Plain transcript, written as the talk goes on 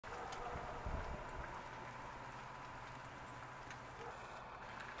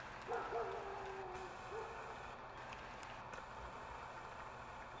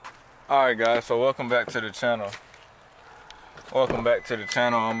Alright guys, so welcome back to the channel. I'm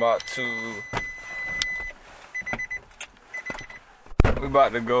about to we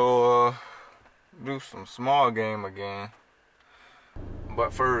about to go do some small game again.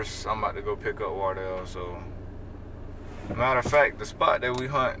 But first I'm about to go pick up Wardell. So matter of fact, the spot that we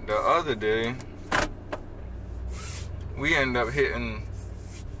hunt the other day, we ended up hitting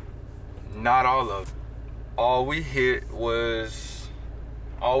not all of it. All we hit was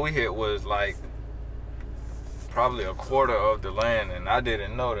like probably a quarter of the land, and I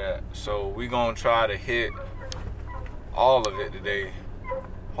didn't know that. So we gonna try to hit all of it today,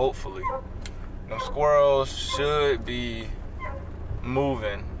 hopefully. The squirrels should be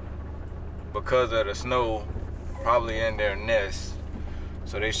moving because of the snow, probably in their nest.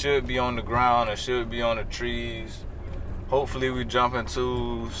 So they should be on the ground, or should be on the trees. Hopefully we jump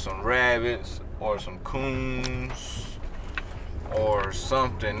into some rabbits or some coons or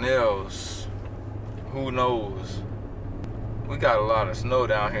something else. Who knows? We got a lot of snow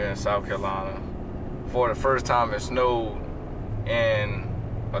down here in South Carolina. For the first time it snowed in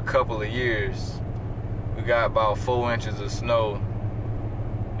a couple of years. We got about 4 inches of snow.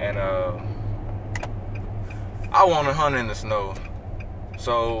 And I want to hunt in the snow.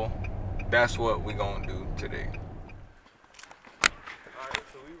 So that's what we gonna do today. Alright,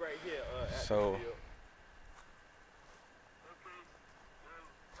 so we right here at So the field.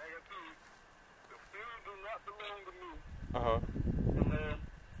 And then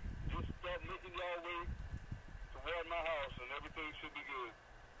just start making y'all way toward my house, and everything should be good.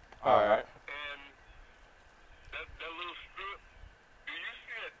 alright. And that little strip, do you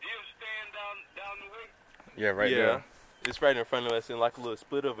see a deer stand down the way? Yeah, right Yeah. there. It's right in front of us in like a little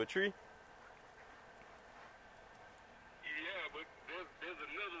split of a tree. Yeah, but there's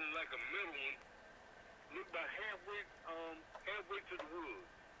another one, like a middle one. Look about halfway to the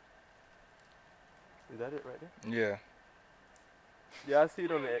woods. Is that it right there? Yeah. Yeah, I see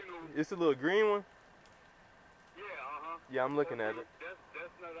it on the. It's a little green one. Yeah, Yeah, I'm looking at it.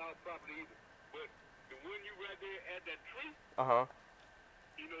 That's not our property either. But the one you right there at that tree,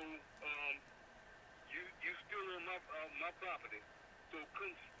 you know, you still on my property. So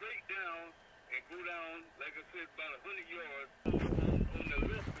come straight down and go down, like I said, about 100 yards on the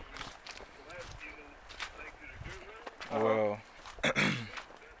left of you. So that's, you know, like to the dirt road. Well,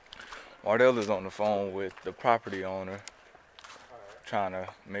 Wardell is on the phone with the property owner, trying to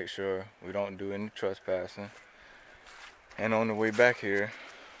make sure we don't do any trespassing. And on the way back here,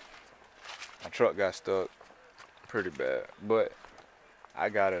 my truck got stuck pretty bad, but I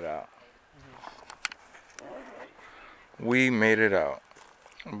got it out. We made it out,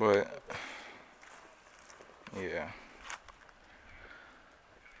 but yeah.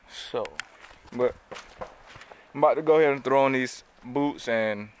 So, but I'm about to go ahead and throw on these boots,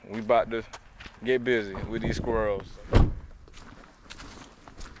 and we about to get busy with these squirrels.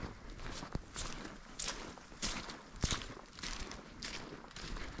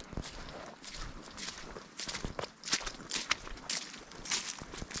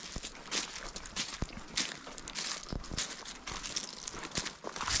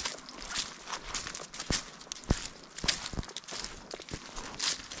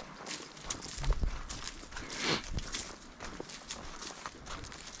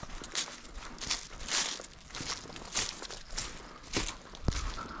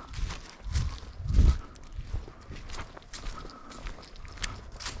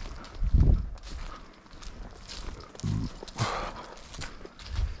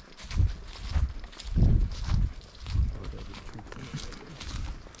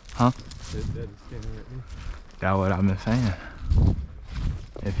 Huh? That's what I've been saying.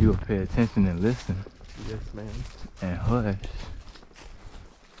 If you would pay attention and listen. Yes, ma'am. And hush.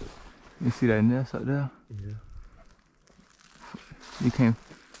 You see that nest up there? Yeah. You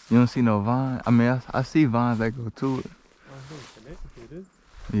don't see no vine? I mean, I see vines that go to it. Oh, hey, connected to this.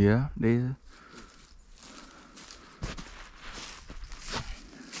 Yeah, they is.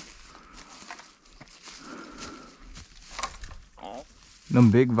 Them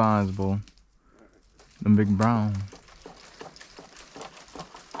big vines, boy. Them big brown.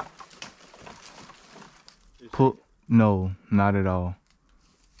 No, not at all.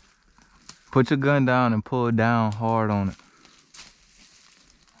 Put your gun down and pull down hard on it.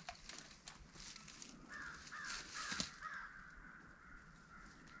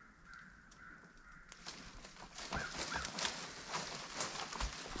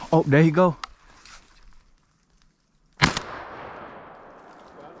 Oh, there you go.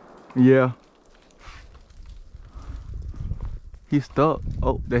 Yeah. He's stuck.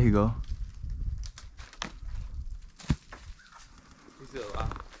 Oh, there you go. He's still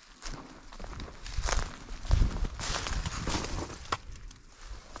alive.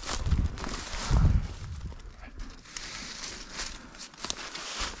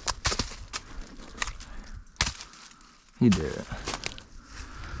 He did.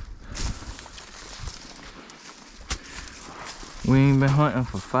 We ain't been hunting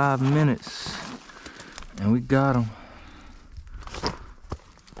for 5 minutes and we got him.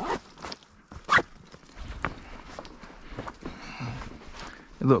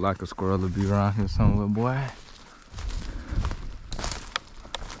 It looked like a squirrel would be around here somewhere, boy.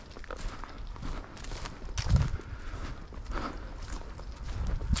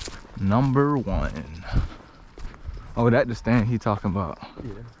 Number 1. Oh, that the stand he talking about?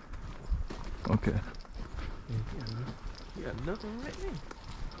 Yeah. Okay. You got nothing right there.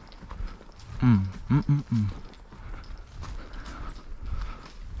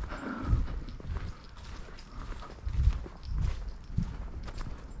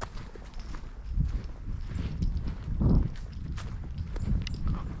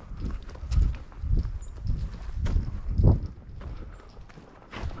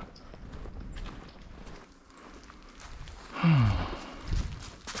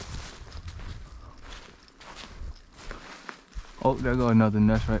 Oh, there go another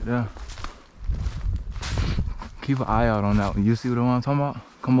nest right there. Keep an eye out on that one. You see what I'm talking about?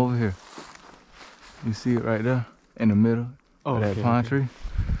 Come over here. You see it right there in the middle of that pine tree?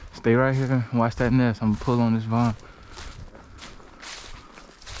 Stay right here and watch that nest. I'm gonna pull on this vine.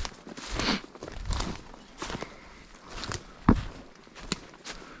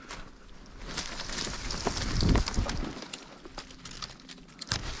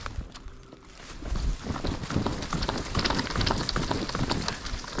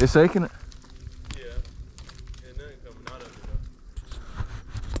 It's shaking it? Yeah. And nothing coming out of it though.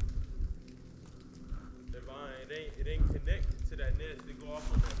 The vine, it ain't connected to that nest. It go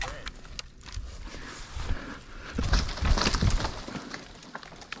off on that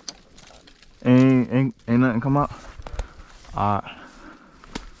branch. Ain't nothing come out? Alright.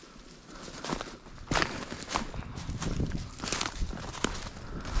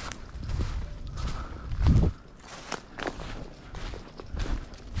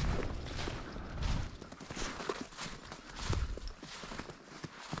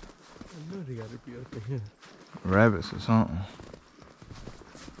 I know they gotta be up in here. Rabbits or something.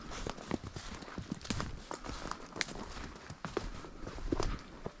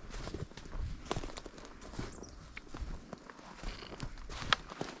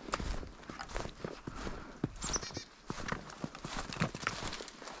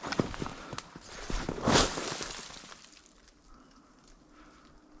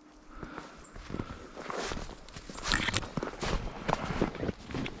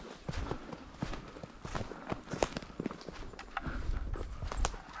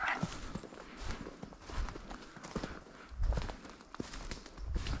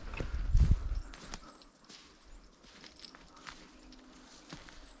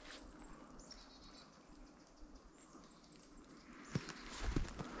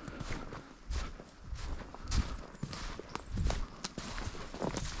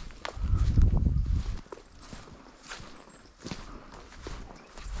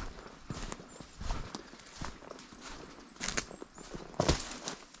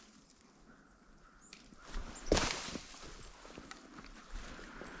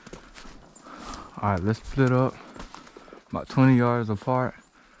 All right, let's split up about 20 yards apart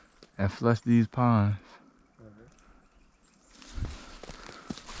and flush these ponds.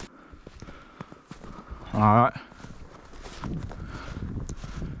 All right.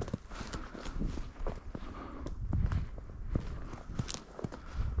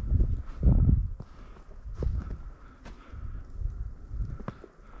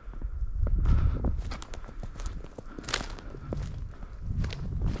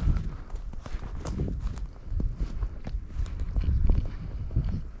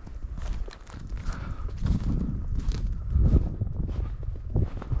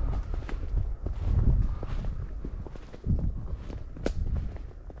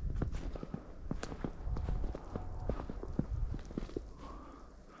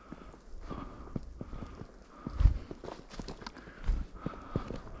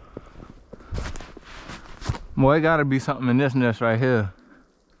 Boy, it gotta be something in this nest right here.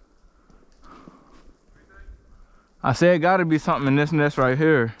 I said it gotta be something in this nest right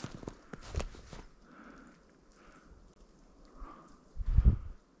here.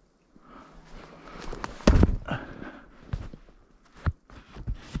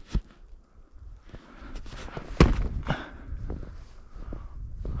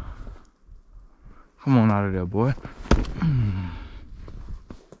 Come on out of there, boy.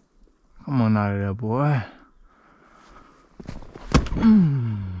 Come on out of there, boy.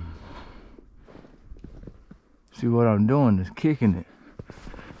 See what I'm doing is kicking it.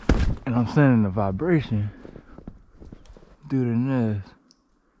 And I'm sending a vibration. through the nest.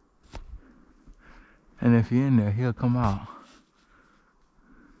 And if you're in there, he'll come out.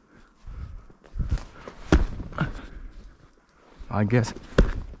 I guess.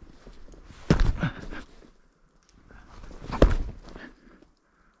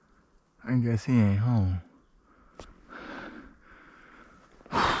 I guess he ain't home.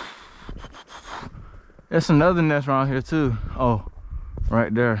 There's another nest around here too. Oh,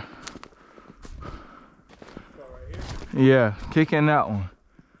 right there. Oh, right here? Yeah, kick in that one.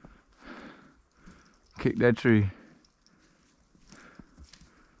 Kick that tree.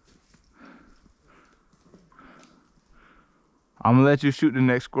 I'm gonna let you shoot the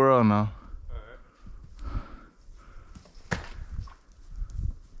next squirrel now.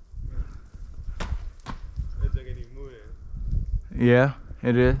 It's like any moving. Yeah,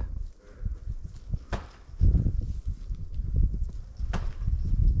 it is.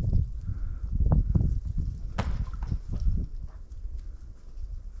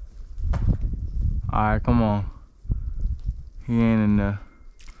 Alright, come on. He ain't in there.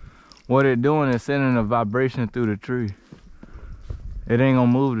 What they're doing is sending a vibration through the tree. It ain't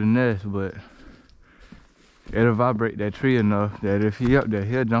gonna move the nest, but it'll vibrate that tree enough that if he up there,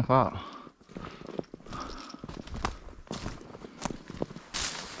 he'll jump out.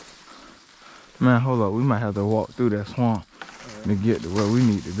 Man, hold up. We might have to walk through that swamp to get to where we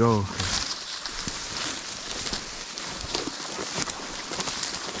need to go.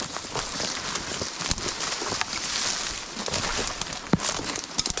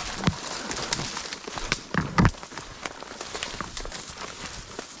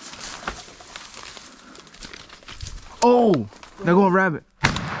 Oh, there go a rabbit. You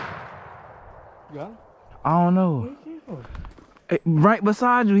got him? I don't know. Where he came from? Right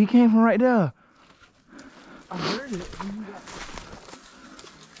beside you. He came from right there. I heard it.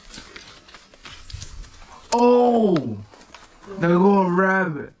 Oh, there go a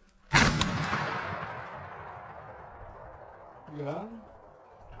rabbit. You got him?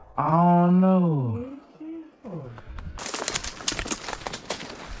 I don't know. Where he came from?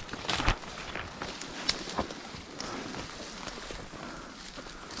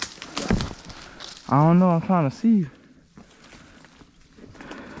 I don't know. I'm trying to see.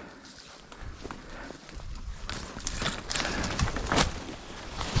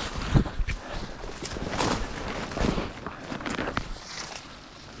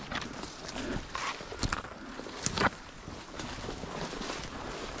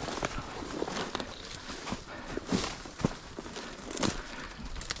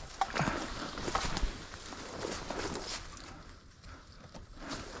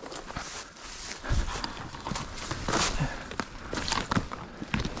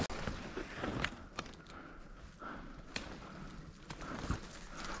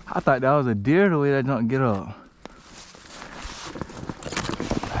 I thought that was a deer the way that don't get up.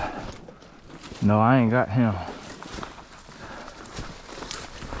 No, I ain't got him.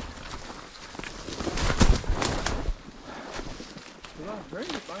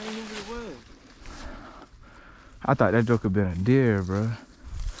 I thought that joke had been a deer, bro.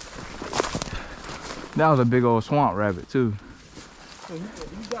 That was a big old swamp rabbit too. So you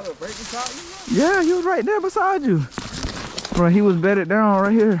got a break beside you? Yeah, he was right there beside you. Bro, he was bedded down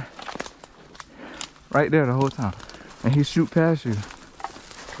right here. Right there the whole time. And he shoot past you.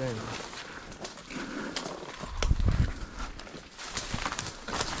 Dang.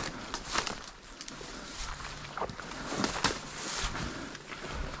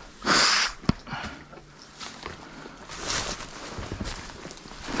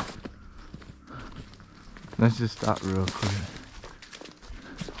 Let's just stop real quick.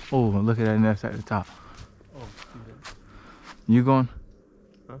 Oh, look at that nest at the top. Oh, You going?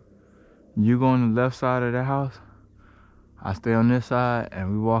 Huh? You go on the left side of the house. I stay on this side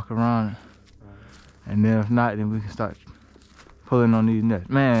and we walk around it. And then if not, then we can start pulling on these nets.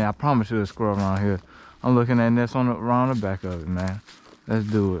 Man, I promise you there's a squirrel around here. I'm looking at nets around the back of it, man. Let's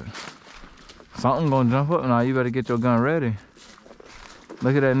do it. Something gonna jump up now. You better get your gun ready.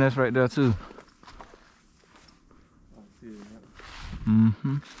 Look at that nest right there too.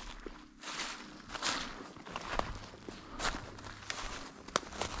 Mm-hmm.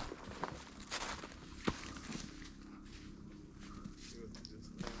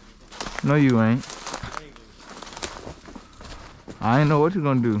 No, you ain't. I ain't know what you're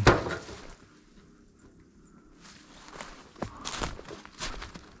gonna do.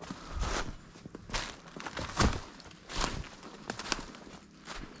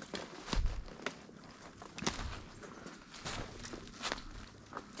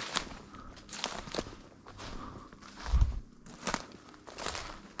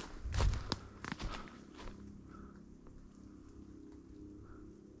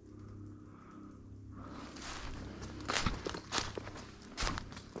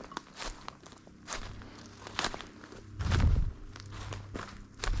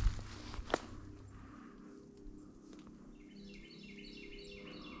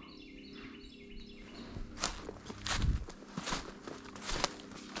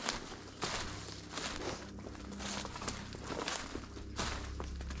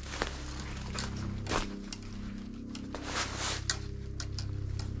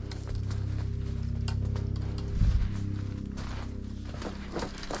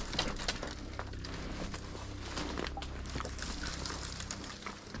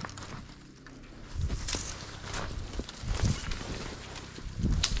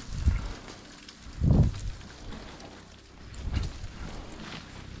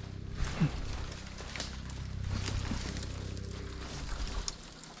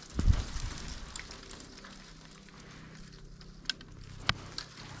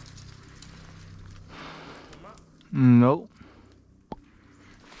 Nope.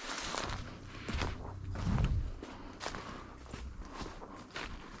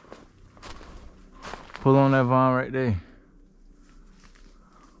 Pull on that vine right there.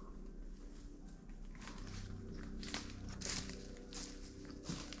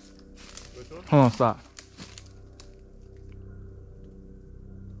 Which one? Hold on, stop.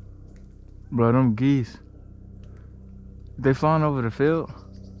 Bro, them geese. They flying over the field?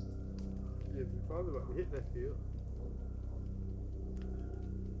 Yeah, we probably about to hit that field.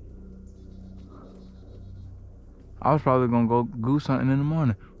 I was probably gonna go goose hunting in the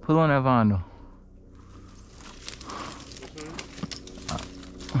morning. Pull on that vine though. Which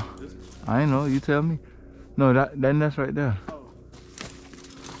one? This one? I ain't know, you tell me. No, that nest right there. Oh.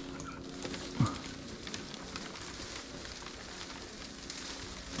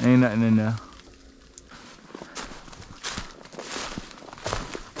 Ain't nothing in there.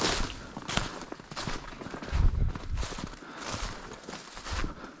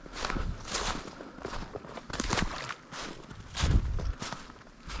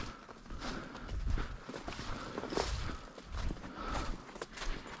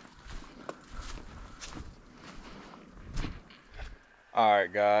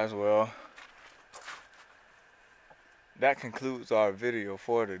 Alright guys, well, that concludes our video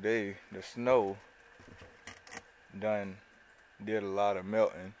for today. The snow did a lot of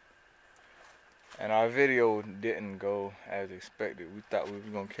melting. And our video didn't go as expected. We thought we were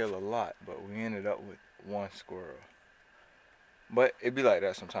gonna kill a lot, but we ended up with one squirrel. But it be like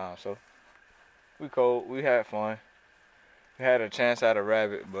that sometimes, so we cold, we had fun. We had a chance at a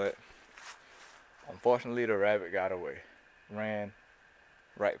rabbit, but unfortunately the rabbit got away. Ran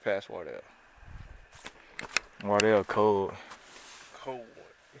right past Wardell. Wardell cold. Cold.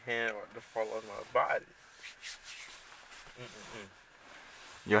 Hand about to fall on my body.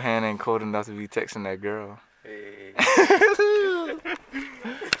 Your hand ain't cold enough to be texting that girl. Hey.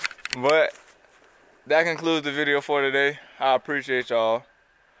 But that concludes the video for today. I appreciate y'all.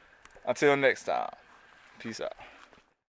 Until next time. Peace out.